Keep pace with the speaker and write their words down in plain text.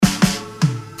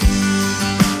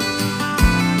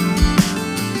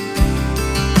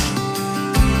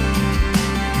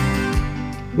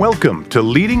Welcome to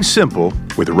Leading Simple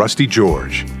with Rusty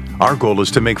George. Our goal is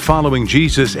to make following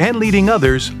Jesus and leading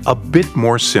others a bit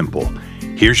more simple.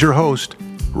 Here's your host,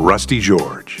 Rusty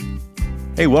George.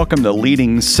 Hey, welcome to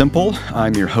Leading Simple.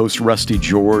 I'm your host, Rusty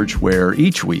George, where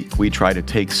each week we try to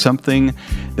take something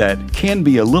that can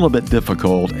be a little bit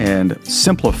difficult and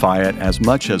simplify it as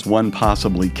much as one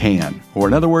possibly can. Or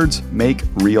in other words, make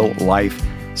real life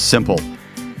simple.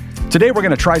 Today we're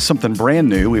going to try something brand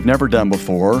new we've never done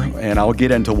before, and I'll get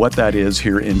into what that is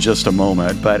here in just a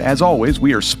moment. But as always,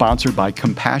 we are sponsored by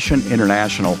Compassion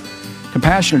International.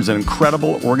 Compassion is an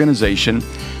incredible organization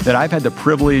that I've had the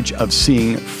privilege of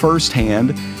seeing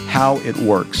firsthand how it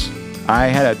works. I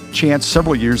had a chance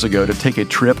several years ago to take a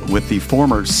trip with the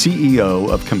former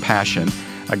CEO of Compassion,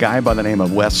 a guy by the name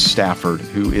of Wes Stafford,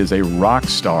 who is a rock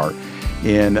star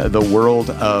in the world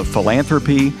of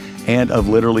philanthropy and of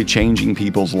literally changing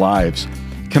people's lives.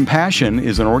 Compassion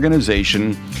is an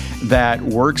organization that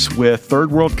works with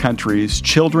third world countries,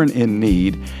 children in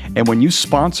need, and when you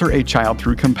sponsor a child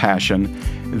through Compassion,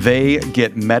 they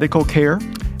get medical care,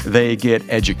 they get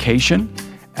education,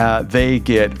 they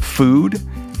get food,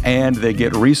 and they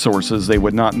get resources they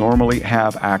would not normally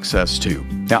have access to.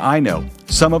 Now, I know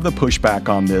some of the pushback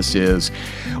on this is,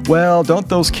 well, don't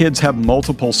those kids have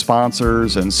multiple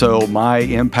sponsors, and so my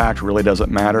impact really doesn't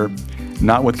matter?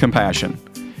 Not with Compassion.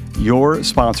 Your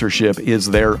sponsorship is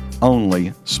their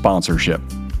only sponsorship.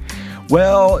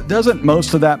 Well, doesn't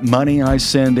most of that money I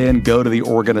send in go to the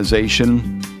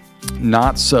organization?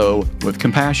 Not so with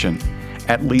Compassion.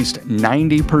 At least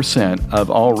 90% of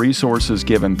all resources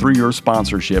given through your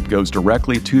sponsorship goes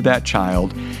directly to that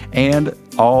child and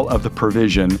all of the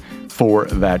provision for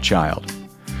that child.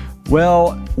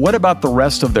 Well, what about the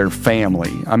rest of their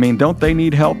family? I mean, don't they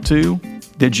need help too?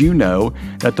 Did you know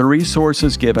that the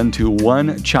resources given to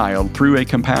one child through a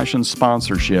Compassion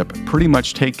sponsorship pretty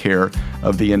much take care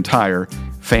of the entire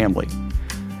family?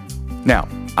 Now,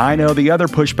 I know the other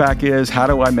pushback is, how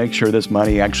do I make sure this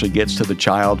money actually gets to the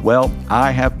child? Well,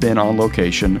 I have been on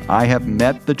location. I have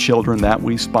met the children that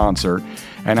we sponsor,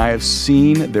 and I have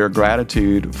seen their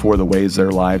gratitude for the ways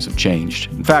their lives have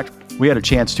changed. In fact, we had a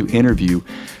chance to interview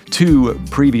two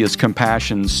previous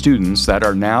Compassion students that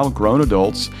are now grown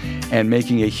adults and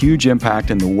making a huge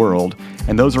impact in the world.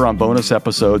 And those are on bonus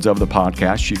episodes of the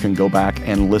podcast. You can go back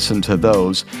and listen to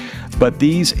those. But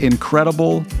these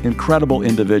incredible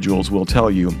individuals will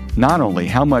tell you not only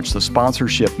how much the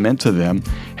sponsorship meant to them,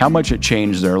 how much it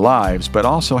changed their lives, but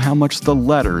also how much the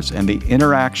letters and the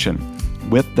interaction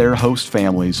with their host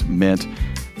families meant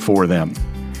for them.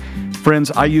 Friends,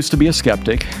 I used to be a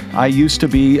skeptic. I used to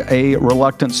be a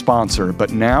reluctant sponsor,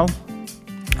 but now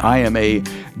I am a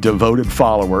devoted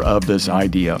follower of this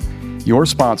idea. Your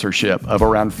sponsorship of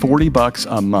around $40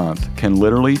 a month can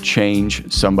literally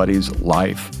change somebody's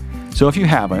life. So if you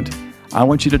haven't, I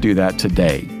want you to do that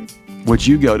today. Would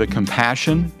you go to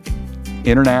Compassion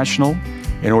International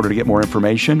in order to get more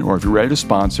information, or if you're ready to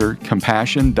sponsor,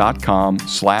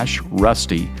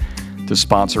 compassion.com/Rusty to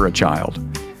sponsor a child.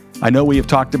 I know we have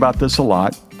talked about this a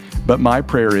lot, but my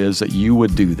prayer is that you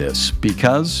would do this,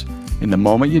 because in the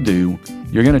moment you do,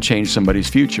 you're going to change somebody's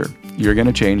future. You're going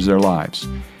to change their lives.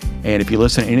 And if you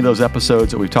listen to any of those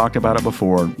episodes that we've talked about it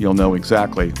before, you'll know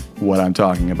exactly what I'm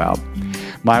talking about.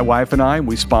 My wife and I,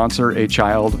 we sponsor a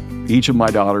child. Each of my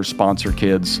daughters sponsor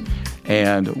kids,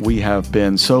 and we have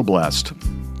been so blessed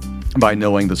by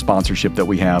knowing the sponsorship that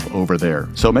we have over there.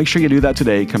 So make sure you do that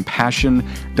today,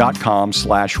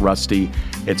 compassion.com/Rusty.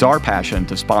 It's our passion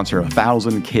to sponsor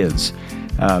 1,000 kids,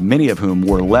 many of whom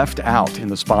were left out in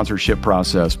the sponsorship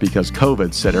process because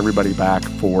COVID set everybody back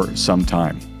for some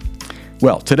time.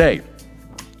 Well, today,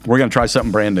 we're going to try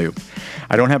something brand new.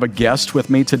 I don't have a guest with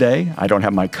me today. I don't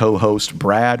have my co-host,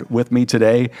 Brad, with me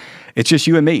today. It's just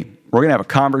you and me. We're going to have a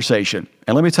conversation.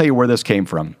 And let me tell you where this came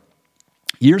from.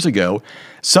 Years ago,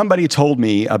 somebody told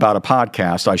me about a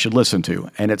podcast I should listen to,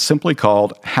 and it's simply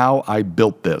called How I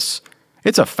Built This.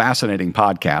 It's a fascinating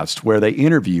podcast where they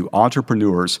interview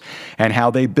entrepreneurs and how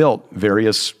they built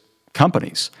various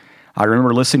companies. I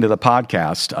remember listening to the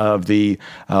podcast of the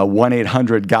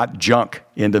 1-800-GOT-JUNK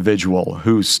individual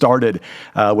who started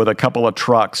with a couple of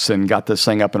trucks and got this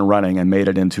thing up and running and made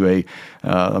it into a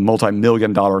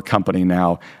multi-million-dollar company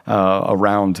now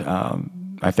around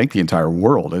I think the entire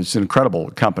world. It's an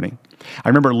incredible company. I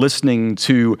remember listening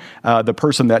to the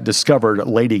person that discovered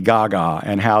Lady Gaga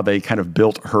and how they kind of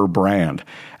built her brand,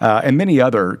 and many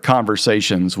other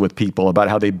conversations with people about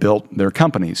how they built their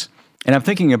companies. And I'm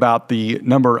thinking about the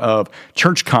number of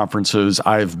church conferences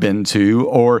I've been to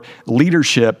or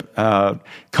leadership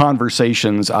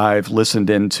conversations I've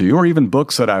listened into or even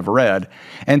books that I've read.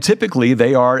 And typically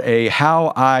they are a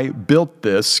how I built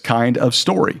this kind of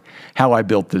story. How I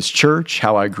built this church,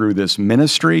 how I grew this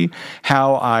ministry,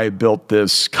 how I built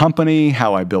this company,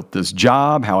 how I built this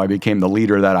job, how I became the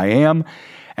leader that I am.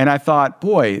 And I thought,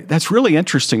 boy, that's really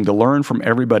interesting to learn from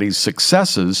everybody's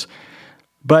successes,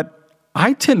 but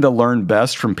I tend to learn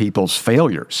best from people's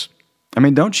failures. I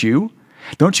mean, don't you?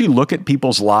 Don't you look at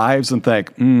people's lives and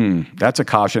think, that's a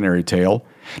cautionary tale?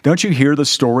 Don't you hear the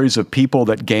stories of people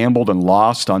that gambled and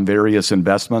lost on various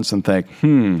investments and think,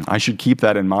 I should keep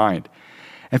that in mind?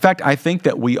 In fact, I think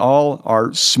that we all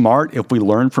are smart if we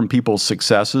learn from people's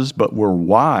successes, but we're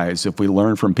wise if we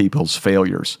learn from people's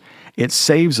failures. It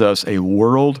saves us a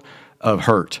world of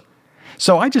hurt.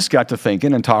 So I just got to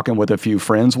thinking and talking with a few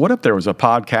friends, what if there was a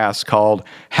podcast called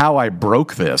How I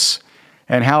Broke This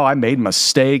and how I made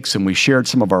mistakes and we shared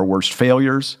some of our worst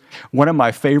failures? One of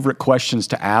my favorite questions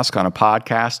to ask on a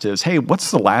podcast is, hey,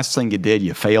 what's the last thing you did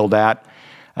you failed at?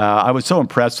 I was so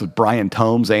impressed with Brian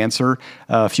Tome's answer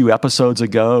a few episodes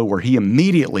ago where he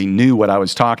immediately knew what I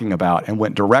was talking about and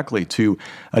went directly to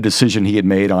a decision he had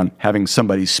made on having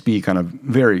somebody speak on a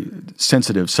very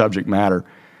sensitive subject matter.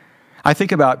 I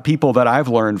think about people that I've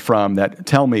learned from that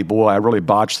tell me, boy, I really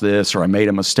botched this or I made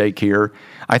a mistake here.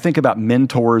 I think about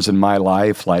mentors in my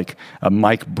life like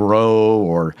Mike Bro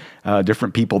or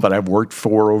different people that I've worked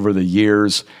for over the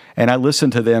years. And I listen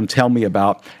to them tell me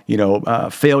about,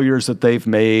 failures that they've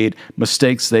made,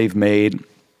 mistakes they've made.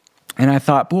 And I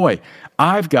thought, boy,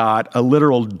 I've got a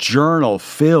literal journal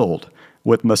filled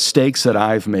with mistakes that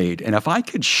I've made. And if I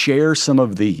could share some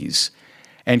of these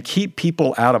and keep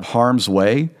people out of harm's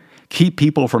way, keep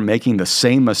people from making the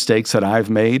same mistakes that I've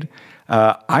made,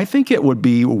 I think it would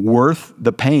be worth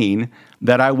the pain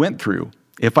that I went through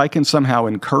if I can somehow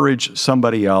encourage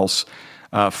somebody else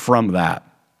from that.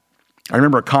 I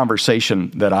remember a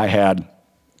conversation that I had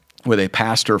with a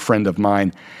pastor friend of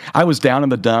mine. I was down in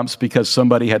the dumps because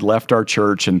somebody had left our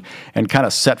church and kind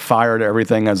of set fire to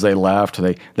everything as they left.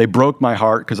 They broke my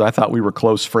heart because I thought we were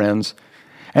close friends.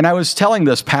 And I was telling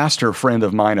this pastor friend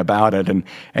of mine about it, and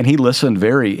he listened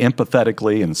very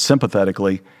empathetically and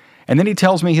sympathetically. And then he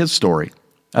tells me his story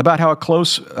about how a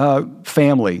close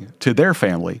family to their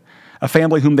family, a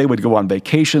family whom they would go on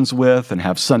vacations with and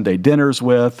have Sunday dinners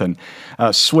with and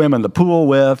swim in the pool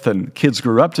with and kids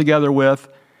grew up together with,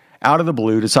 out of the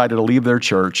blue decided to leave their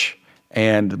church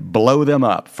and blow them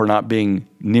up for not being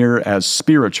near as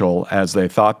spiritual as they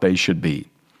thought they should be.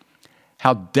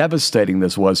 How devastating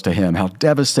this was to him, how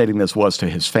devastating this was to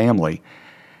his family.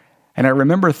 And I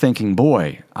remember thinking,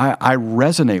 boy, I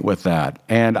resonate with that,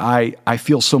 and I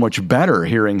feel so much better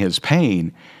hearing his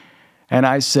pain. And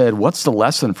I said, what's the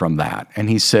lesson from that? And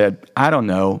he said, I don't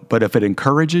know, but if it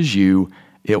encourages you,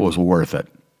 it was worth it.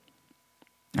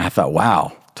 And I thought,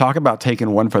 wow, talk about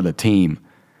taking one for the team.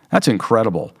 That's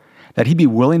incredible. That he'd be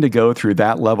willing to go through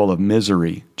that level of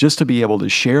misery just to be able to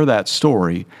share that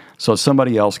story so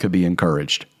somebody else could be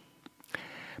encouraged.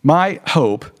 My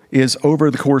hope is over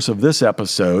the course of this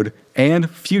episode and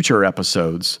future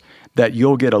episodes that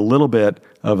you'll get a little bit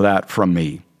of that from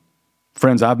me.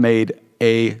 Friends, I've made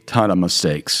a ton of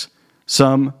mistakes.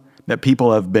 Some that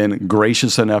people have been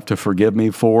gracious enough to forgive me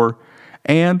for,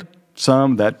 and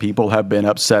some that people have been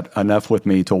upset enough with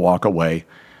me to walk away.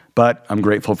 But I'm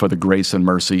grateful for the grace and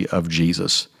mercy of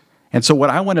Jesus. And so what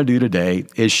I want to do today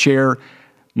is share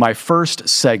my first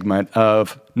segment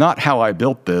of not how I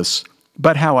built this,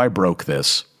 but how I broke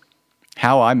this,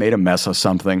 how I made a mess of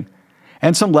something,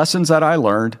 and some lessons that I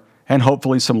learned, and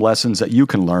hopefully some lessons that you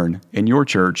can learn in your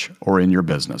church or in your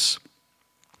business.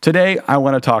 Today, I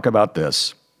want to talk about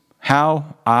this,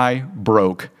 how I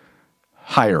broke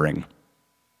hiring.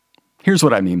 Here's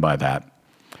what I mean by that.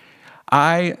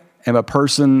 I am a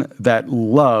person that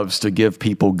loves to give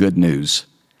people good news.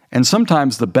 And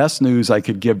sometimes the best news I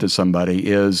could give to somebody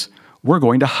is, we're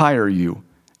going to hire you.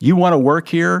 You want to work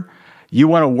here? You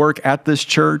want to work at this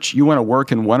church? You want to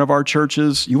work in one of our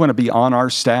churches? You want to be on our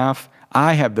staff?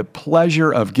 I have the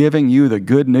pleasure of giving you the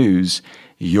good news.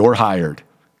 You're hired.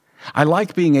 I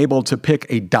like being able to pick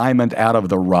a diamond out of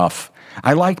the rough.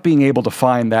 I like being able to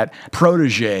find that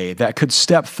protege that could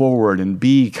step forward and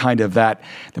be kind of the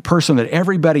person that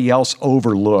everybody else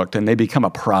overlooked and they become a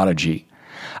prodigy.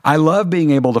 I love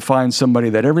being able to find somebody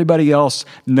that everybody else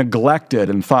neglected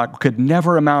and thought could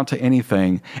never amount to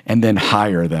anything and then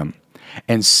hire them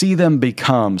and see them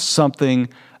become something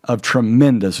of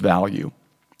tremendous value.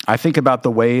 I think about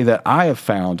the way that I have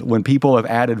found when people have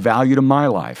added value to my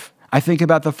life. I think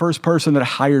about the first person that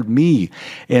hired me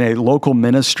in a local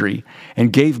ministry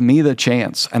and gave me the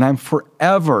chance, and I'm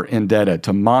forever indebted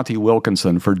to Monty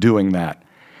Wilkinson for doing that.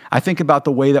 I think about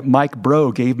the way that Mike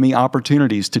Bro gave me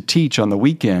opportunities to teach on the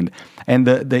weekend and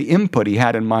the input he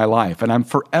had in my life, and I'm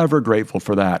forever grateful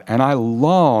for that. And I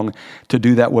long to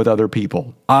do that with other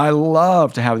people. I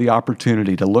love to have the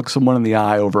opportunity to look someone in the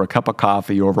eye over a cup of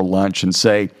coffee or over lunch and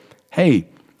say, hey,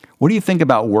 what do you think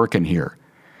about working here?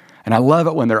 And I love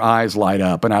it when their eyes light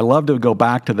up, and I love to go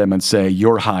back to them and say,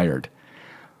 you're hired.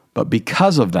 But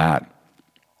because of that,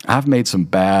 I've made some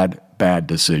bad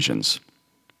decisions.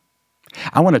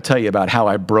 I want to tell you about how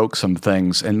I broke some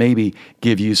things and maybe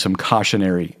give you some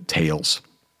cautionary tales.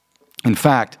 In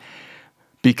fact,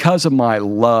 because of my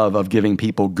love of giving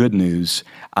people good news,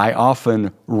 I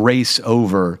often race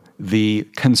over the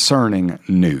concerning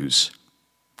news.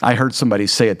 I heard somebody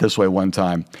say it this way one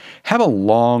time: have a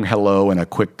long hello and a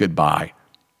quick goodbye.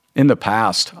 In the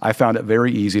past, I found it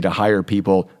very easy to hire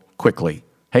people quickly.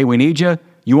 Hey, we need you.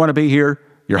 You want to be here?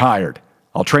 You're hired.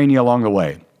 I'll train you along the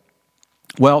way.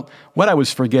 Well, what I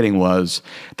was forgetting was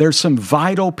there's some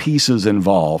vital pieces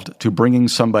involved to bringing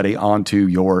somebody onto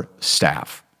your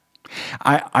staff.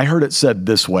 I heard it said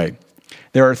this way: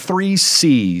 there are 3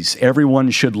 C's everyone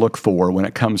should look for when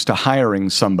it comes to hiring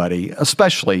somebody,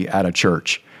 especially at a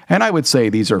church. And I would say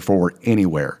these are for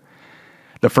anywhere.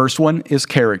 The first one is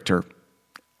character.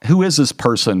 Who is this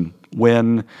person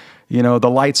when, the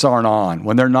lights aren't on,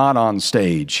 when they're not on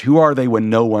stage? Who are they when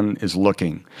no one is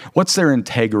looking? What's their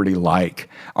integrity like?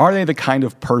 Are they the kind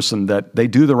of person that they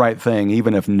do the right thing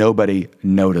even if nobody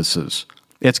notices?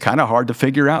 It's kind of hard to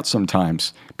figure out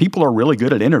sometimes. People are really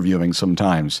good at interviewing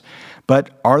sometimes.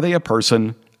 But are they a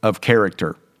person of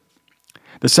character?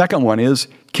 The second one is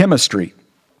chemistry.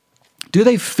 Do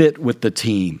they fit with the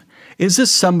team? Is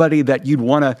this somebody that you'd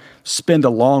want to spend a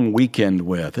long weekend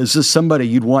with? Is this somebody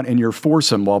you'd want in your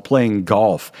foursome while playing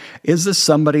golf? Is this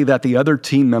somebody that the other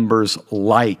team members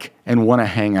like and want to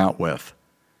hang out with?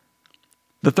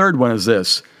 The third one is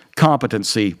this: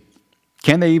 competency.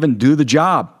 Can they even do the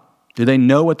job? Do they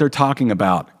know what they're talking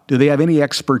about? Do they have any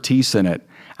expertise in it?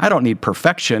 I don't need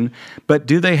perfection, but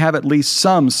do they have at least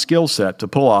some skill set to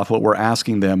pull off what we're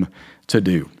asking them to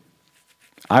do?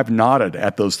 I've nodded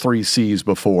at those 3 C's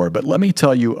before, but let me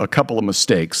tell you a couple of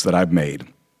mistakes that I've made.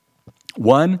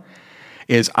 One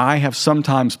is I have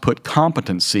sometimes put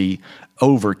competency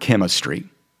over chemistry.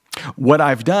 What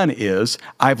I've done is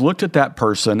I've looked at that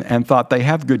person and thought they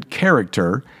have good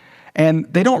character,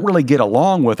 and they don't really get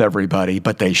along with everybody,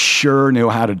 but they sure know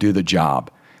how to do the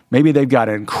job. Maybe they've got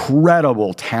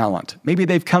incredible talent. Maybe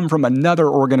they've come from another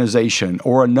organization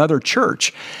or another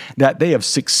church that they have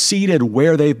succeeded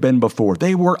where they've been before.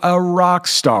 They were a rock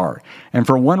star, and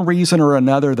for one reason or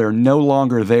another, they're no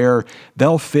longer there.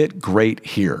 They'll fit great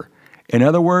here. In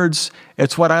other words,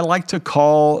 it's what I like to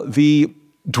call the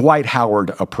Dwight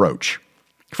Howard approach.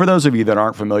 For those of you that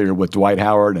aren't familiar with Dwight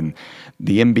Howard and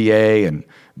the NBA and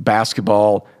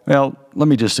basketball, well, let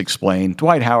me just explain.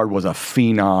 Dwight Howard was a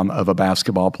phenom of a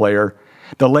basketball player.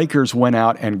 The Lakers went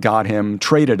out and got him,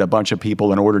 traded a bunch of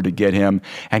people in order to get him,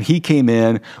 and he came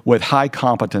in with high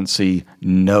competency,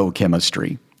 no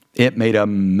chemistry. It made a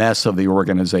mess of the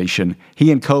organization.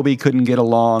 He and Kobe couldn't get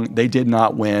along. They did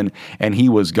not win, and he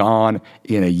was gone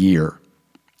in a year.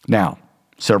 Now,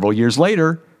 several years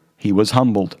later, he was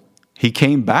humbled. He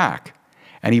came back,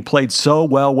 and he played so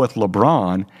well with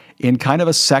LeBron in kind of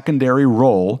a secondary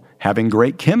role, having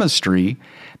great chemistry,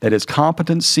 that his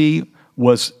competency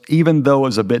was, even though it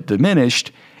was a bit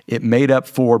diminished, it made up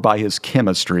for by his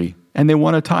chemistry, and they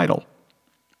won a title.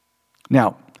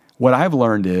 Now, what I've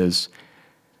learned is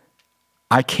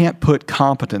I can't put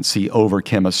competency over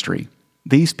chemistry.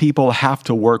 These people have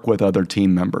to work with other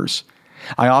team members.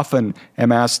 I often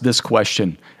am asked this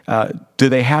question: do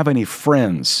they have any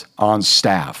friends on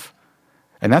staff?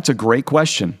 And that's a great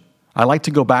question. I like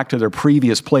to go back to their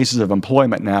previous places of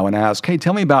employment now and ask, hey,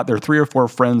 tell me about their 3 or 4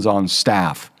 friends on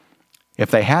staff.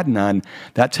 If they had none,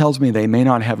 that tells me they may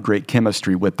not have great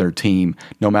chemistry with their team,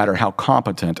 no matter how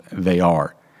competent they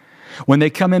are. When they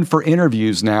come in for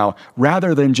interviews now,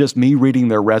 rather than just me reading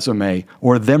their resume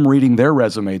or them reading their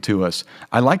resume to us,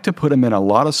 I like to put them in a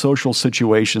lot of social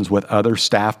situations with other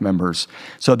staff members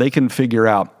so they can figure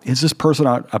out, is this person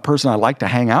a person I like to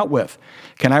hang out with?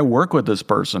 Can I work with this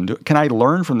person? Can I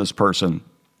learn from this person?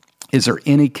 Is there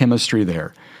any chemistry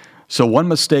there? So one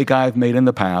mistake I've made in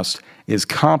the past is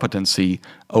competency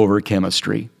over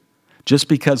chemistry. Just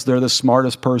because they're the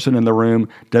smartest person in the room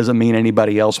doesn't mean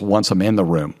anybody else wants them in the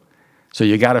room. So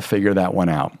you got to figure that one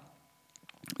out.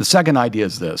 The second idea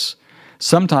is this: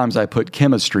 sometimes I put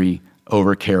chemistry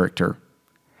over character.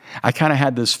 I kind of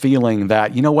had this feeling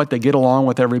that, you know what, they get along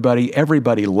with everybody.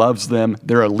 Everybody loves them.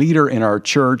 They're a leader in our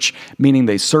church, meaning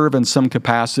they serve in some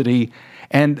capacity,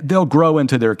 and they'll grow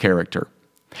into their character.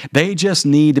 They just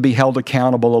need to be held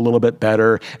accountable a little bit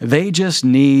better. They just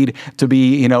need to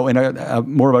be, in a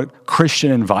more of a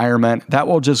Christian environment. That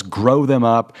will just grow them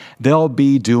up. They'll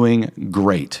be doing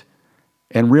great.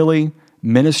 And really,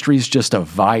 ministry is just a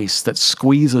vice that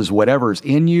squeezes whatever's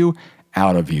in you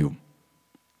out of you.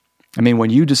 I mean, when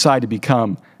you decide to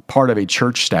become part of a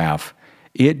church staff,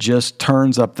 it just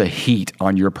turns up the heat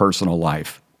on your personal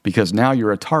life because now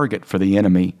you're a target for the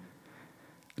enemy.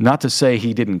 Not to say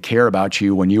he didn't care about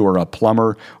you when you were a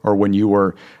plumber or when you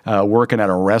were working at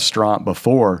a restaurant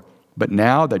before, but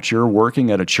now that you're working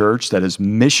at a church that its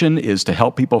mission is to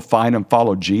help people find and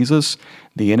follow Jesus,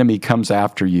 the enemy comes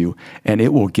after you, and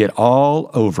it will get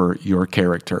all over your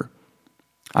character.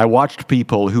 I watched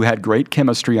people who had great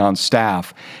chemistry on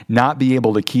staff not be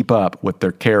able to keep up with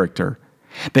their character.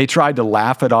 They tried to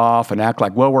laugh it off and act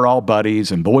like, well, we're all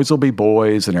buddies and boys will be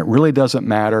boys and it really doesn't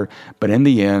matter, but in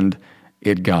the end,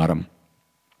 it got them.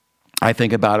 I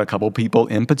think about a couple people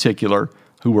in particular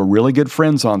who were really good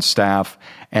friends on staff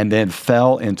and then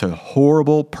fell into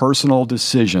horrible personal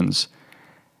decisions.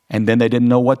 And then they didn't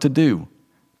know what to do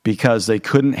because they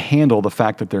couldn't handle the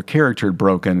fact that their character had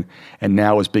broken and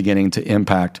now was beginning to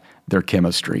impact their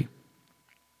chemistry.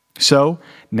 So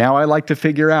now I like to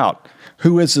figure out,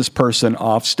 who is this person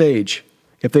off stage?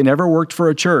 If they never worked for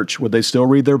a church, would they still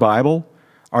read their Bible?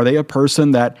 Are they a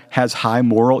person that has high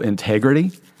moral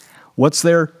integrity? What's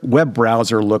their web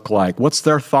browser look like? What's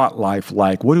their thought life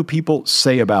like? What do people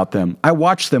say about them? I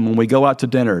watch them when we go out to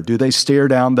dinner. Do they stare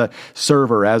down the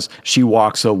server as she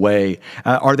walks away?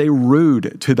 Are they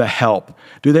rude to the help?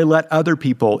 Do they let other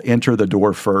people enter the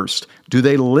door first? Do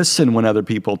they listen when other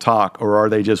people talk, or are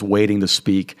they just waiting to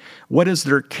speak? What is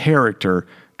their character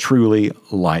truly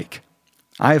like?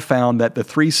 I have found that the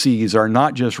 3 C's are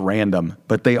not just random,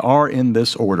 but they are in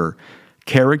this order: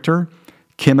 character,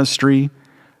 chemistry,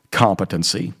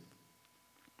 competency.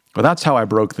 Well, that's how I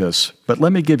broke this, but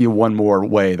let me give you one more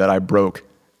way that I broke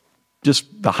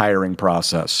just the hiring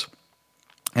process.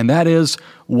 And that is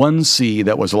 1 C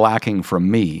that was lacking from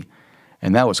me,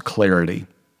 and that was clarity.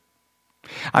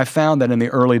 I found that in the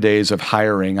early days of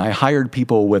hiring, I hired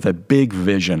people with a big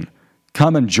vision.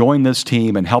 Come and join this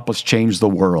team and help us change the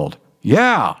world.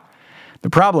 Yeah. The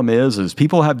problem is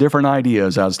people have different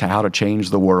ideas as to how to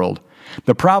change the world.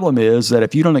 The problem is that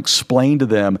if you don't explain to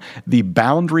them the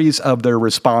boundaries of their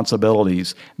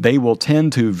responsibilities, they will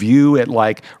tend to view it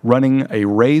like running a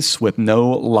race with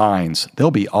no lines. They'll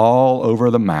be all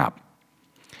over the map.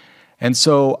 And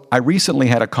so I recently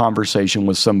had a conversation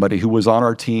with somebody who was on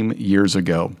our team years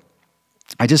ago.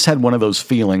 I just had one of those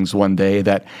feelings one day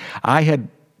that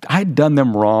I'd done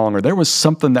them wrong, or there was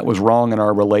something that was wrong in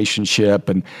our relationship.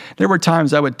 And there were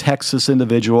times I would text this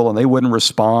individual and they wouldn't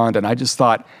respond. And I just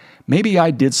thought, maybe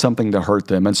I did something to hurt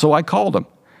them. And so I called them.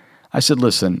 I said,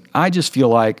 listen, I just feel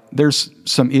like there's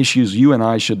some issues you and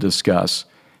I should discuss.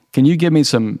 Can you give me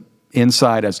some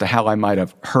insight as to how I might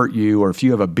have hurt you, or if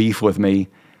you have a beef with me?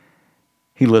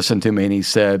 He listened to me and he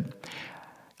said,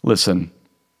 listen,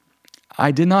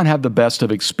 I did not have the best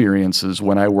of experiences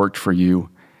when I worked for you.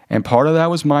 And part of that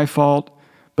was my fault,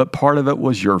 but part of it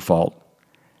was your fault.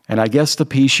 And I guess the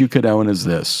piece you could own is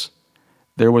this: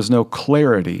 there was no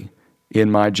clarity in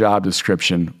my job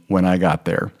description when I got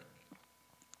there.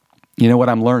 You know what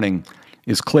I'm learning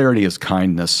is clarity is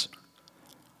kindness.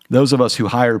 Those of us who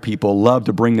hire people love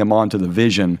to bring them onto the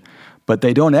vision, but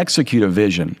they don't execute a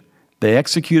vision. They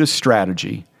execute a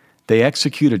strategy. They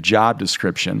execute a job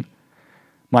description.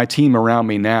 My team around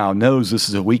me now knows this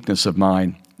is a weakness of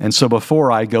mine. And so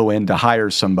before I go in to hire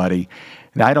somebody,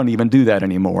 and I don't even do that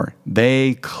anymore,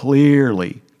 they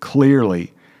clearly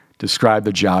describe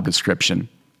the job description.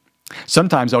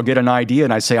 Sometimes I'll get an idea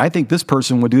and I say, I think this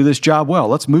person would do this job well.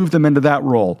 Let's move them into that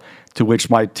role. To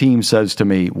which my team says to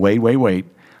me, wait.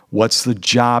 What's the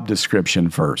job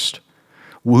description first?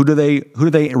 Who do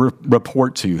they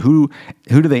report to? Who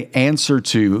do they answer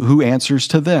to? Who answers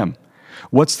to them?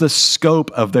 What's the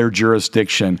scope of their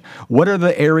jurisdiction? What are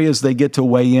the areas they get to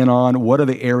weigh in on? What are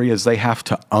the areas they have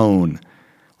to own?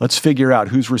 Let's figure out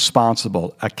who's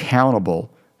responsible,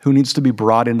 accountable, who needs to be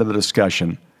brought into the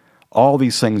discussion. All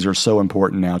these things are so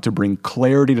important now to bring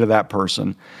clarity to that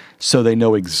person so they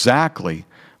know exactly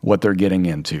what they're getting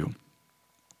into.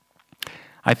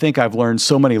 I think I've learned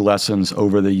so many lessons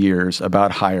over the years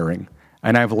about hiring,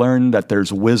 and I've learned that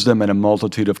there's wisdom in a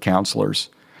multitude of counselors.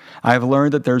 I've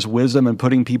learned that there's wisdom in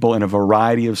putting people in a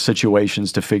variety of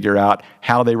situations to figure out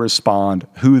how they respond,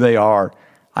 who they are.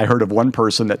 I heard of one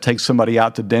person that takes somebody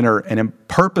out to dinner and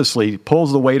purposely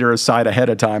pulls the waiter aside ahead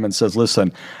of time and says,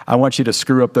 listen, I want you to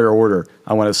screw up their order.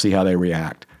 I want to see how they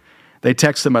react. They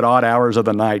text them at odd hours of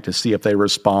the night to see if they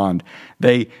respond.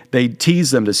 They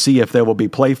tease them to see if they will be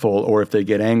playful or if they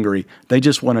get angry. They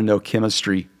just want to know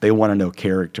chemistry. They want to know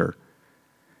character.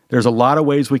 There's a lot of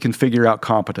ways we can figure out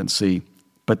competency,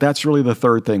 but that's really the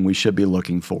third thing we should be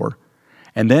looking for.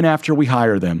 And then after we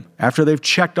hire them, after they've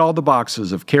checked all the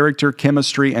boxes of character,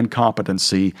 chemistry, and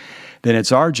competency, then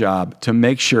it's our job to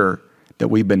make sure that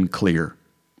we've been clear,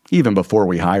 even before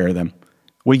we hire them.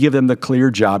 We give them the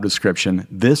clear job description.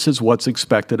 This is what's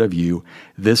expected of you.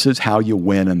 This is how you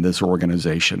win in this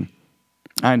organization.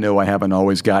 I know I haven't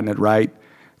always gotten it right.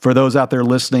 For those out there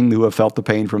listening who have felt the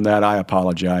pain from that, I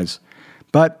apologize.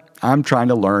 But I'm trying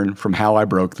to learn from how I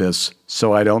broke this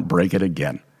so I don't break it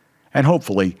again. And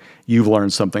hopefully you've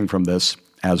learned something from this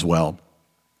as well.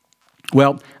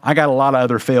 Well, I got a lot of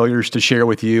other failures to share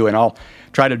with you, and I'll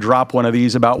try to drop one of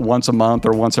these about once a month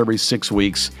or once every 6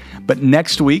 weeks. But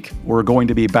next week, we're going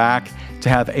to be back to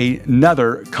have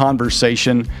another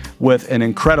conversation with an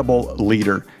incredible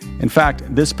leader. In fact,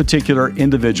 this particular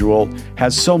individual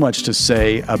has so much to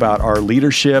say about our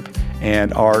leadership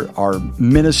and our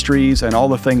ministries and all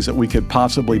the things that we could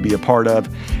possibly be a part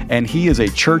of. And he is a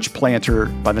church planter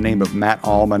by the name of Matt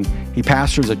Allman. He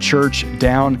pastors a church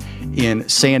down in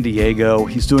San Diego.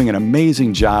 He's doing an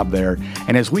amazing job there.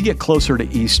 And as we get closer to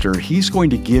Easter, he's going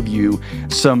to give you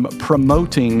some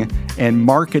promoting and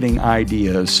marketing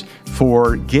ideas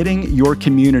for getting your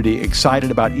community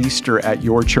excited about Easter at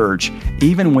your church,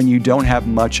 even when you don't have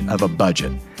much of a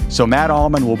budget. So Matt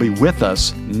Allman will be with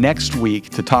us next week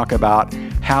to talk about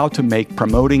how to make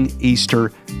promoting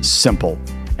Easter simple.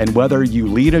 And whether you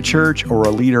lead a church or a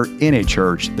leader in a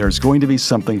church, there's going to be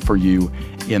something for you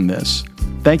in this.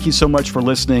 Thank you so much for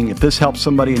listening. If this helps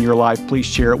somebody in your life, please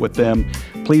share it with them.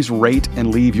 Please rate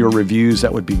and leave your reviews.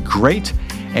 That would be great.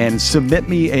 And submit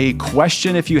me a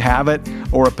question if you have it,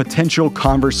 or a potential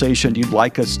conversation you'd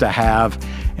like us to have.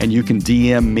 And you can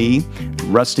DM me,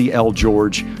 Rusty L.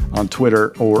 George, on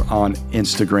Twitter or on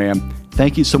Instagram.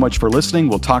 Thank you so much for listening.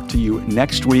 We'll talk to you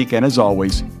next week. And as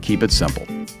always, keep it simple.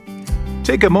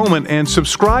 Take a moment and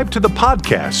subscribe to the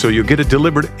podcast so you'll get it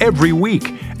delivered every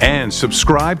week. And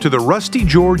subscribe to the Rusty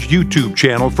George YouTube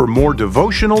channel for more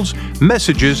devotionals,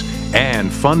 messages,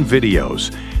 and fun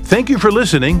videos. Thank you for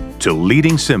listening to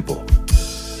Leading Simple.